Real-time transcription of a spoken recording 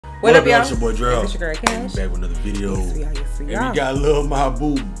What up, y'all? It's your boy Drew. It's your girl Cash. Back with another video. Yes, we And we got Lil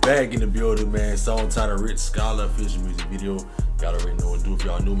Mabu back in the building, man. Song titled Rich Scholar official music video. Y'all already know what to do. If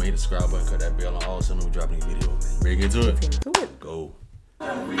y'all new, man, hit the subscribe button, cut that bell on all, so we dropping these videos, man. Ready to get to it? Go.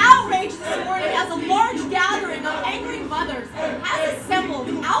 Outrage this morning as a large gathering of angry mothers has assembled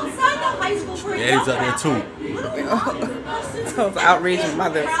outside the high school for a Daddy's out there too. So it's outraging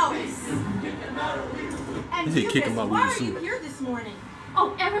mothers. He said kick him out with the suit. Why are you here this morning?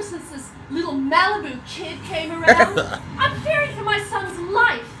 Oh, ever since this Lil Mabu kid came around, I'm fearing for my son's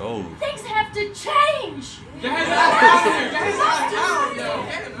life. Oh. Things have to change. Little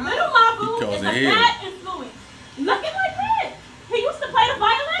Mabu is a bad influence. Looking like that. He used to play the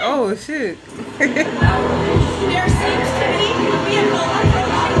violin. Oh, shit. There seems to be a vehicle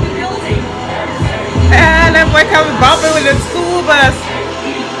approaching the building. Ah, that boy coming bumping with the school bus.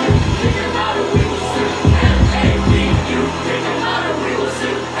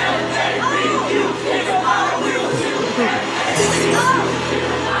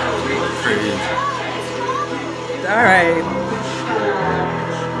 All right.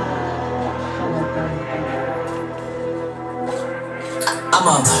 I'm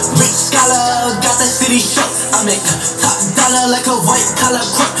a rich scholar, got the city shook. I make top dollar like a white collar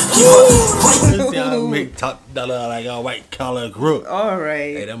crook. I make top dollar like a white collar crook. All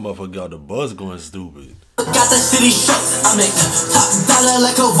right. Hey, that motherfucker got the buzz going stupid. Got the city shook. I make top dollar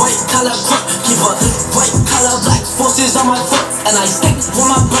like a white collar crook. Keep a white collar black forces on my foot, and I stick with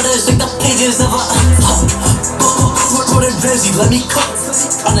my brothers like the pages of a book. Let me cook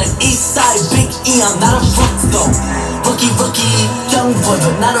on the east side. Big E, I'm not a crook though. Rookie, young boy,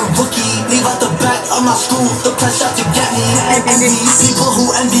 but not a rookie. Leave out the back of my school, the press out to get me. Envy, people who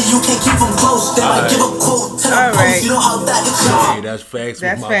envy you can't keep them close. Then I give a quote to the post. You know how that is. Hey, that's facts.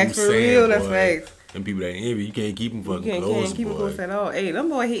 That's facts for real. That's facts. And people that envy, you can't keep them fucking close, You can't keep them boy. close at all. Hey, them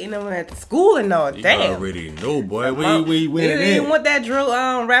boy hitting them at the school and all. You Damn. already know, boy. Where you They didn't want that drill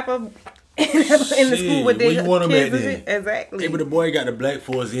rapper in the school with their kids and shit. Exactly. Hey, but the boy got the black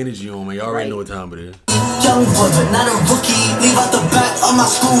force energy on, man. You already know what time it is. Young boy, but not a rookie. Leave out the back of my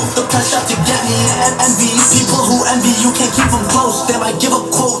school, the press out to get me. Envy, people who envy you can't keep them close. Then I give a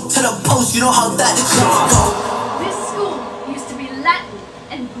quote to the post. You know how that is. This school used to be Latin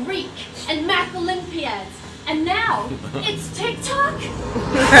and Greek and math Olympiads, and now it's TikTok.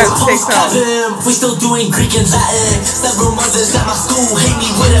 TikTok. We still doing Greek and Latin. Several mothers at my school hate me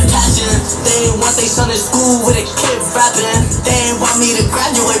with a passion. They ain't want their son in school with a kid rapping. They ain't want me to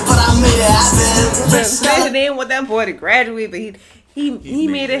graduate, but I made it happen. They didn't want that boy to graduate, but he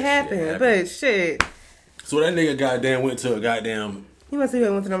made it happen. But shit. So that nigga goddamn went to a goddamn. He must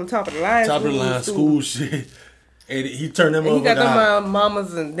have went to them top of the line. Top of the line school shit. And he turned them over. He got them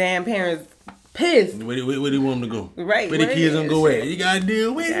mamas and damn parents pissed. Where do you want him to go? Right. Where the kids gonna go at? You gotta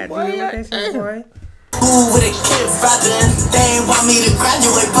deal with it, boy. School with a kid rapping. They ain't want me to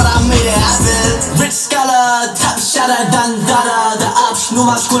graduate, but I made it happen. Rich scholar, top shotter, done dada. The ops knew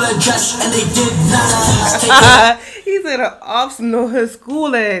my school address and they did nada. He said the ops know her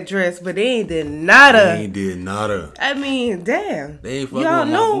school address, but they ain't did nada. They ain't did nada. I mean, damn. They ain't fucking y'all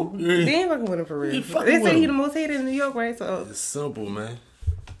with know. him. They ain't fucking with him for real. They say he the most hated in New York, right? So it's simple, man.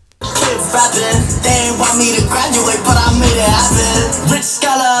 Kid rapping. They ain't want me to graduate, but I made it happen. Rich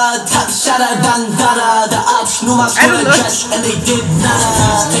scholar, top shotter, done dada. The ops knew my school address and they did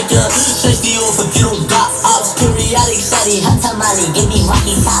nada. Take a safety off if you don't got ops. Periodic study, hot tamale, give me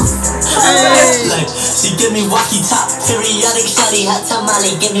rocky top. Like, she give me rocky top. Periodic study, hot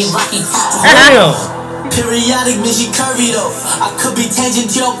tamale, give me rocky top. Damn. Periodic means she curvy though. I could be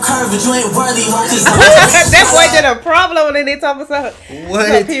tangent to your curve, but you ain't worthy, ho. That boy did a problem and they talking about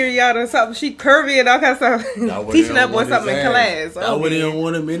what? Period or something. She curvy and all kinds of stuff. Teaching that boy something in class. I wouldn't even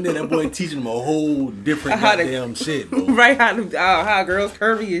want him in there. That boy teaching him a whole different goddamn shit, bro. Right, how girls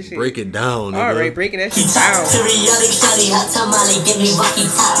curvy and shit. Break it down, all right, breaking that shit down. Periodic study, hot tamale, give me rocky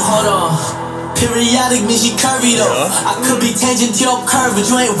top. Hold on. Periodic means she curvy though. I could be tangent to your curve, but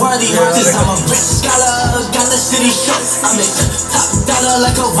you ain't worthy, ho. Cause I'm a rich scholar, got the city shook. I make top dollar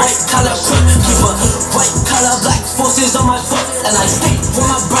like a white collar crook. Keep a white collar black forces on my foot, and I stick with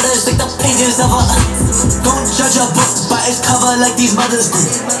my brothers like the pages of a. Don't judge a book by its cover like these mothers do.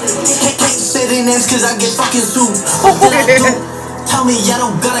 Can't say their names cause I get fucking sued. Then I do. Tell me I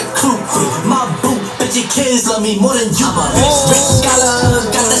don't got a clue. My boo, bet your kids love me more than you. I'm a rich scholar,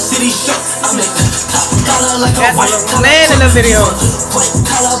 got the city shook. I make top dollar like a white collar. Man in the video. White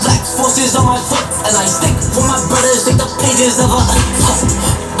collar, black forces on my foot, and I stick with my brothers like the pages of a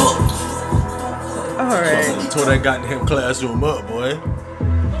book. Alright. Tore that goddamn classroom up, boy.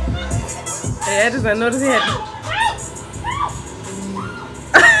 Hey, I noticed he had.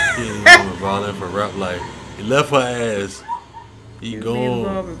 He violent for rap life. He left her ass. He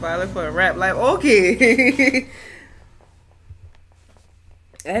gone. Be violent for a rap life. Okay.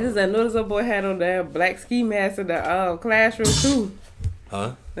 I noticed that boy had on that black ski mask in the classroom too.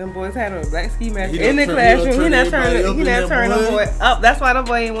 Huh? Them boys had on a black ski mask in the classroom. He not turning the boy up. That's why the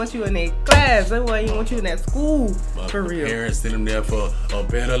boy ain't want you in their class. That's why he want you in that school. But for real. Parents sent him there for a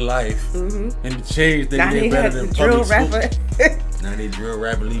better life. And the change they did better than public school. Now they drill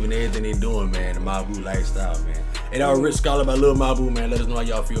rapper, leaving everything they doing, man. The Mabu lifestyle, man. Hey, that was Rich Scholar by Lil Mabu, man. Let us know how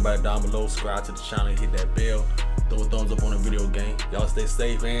y'all feel about it down below. Subscribe to the channel, hit that bell. Throw a thumbs up on the video game. Y'all stay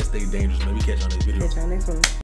safe and stay dangerous, man. We catch you on this video. Catch y'all next one.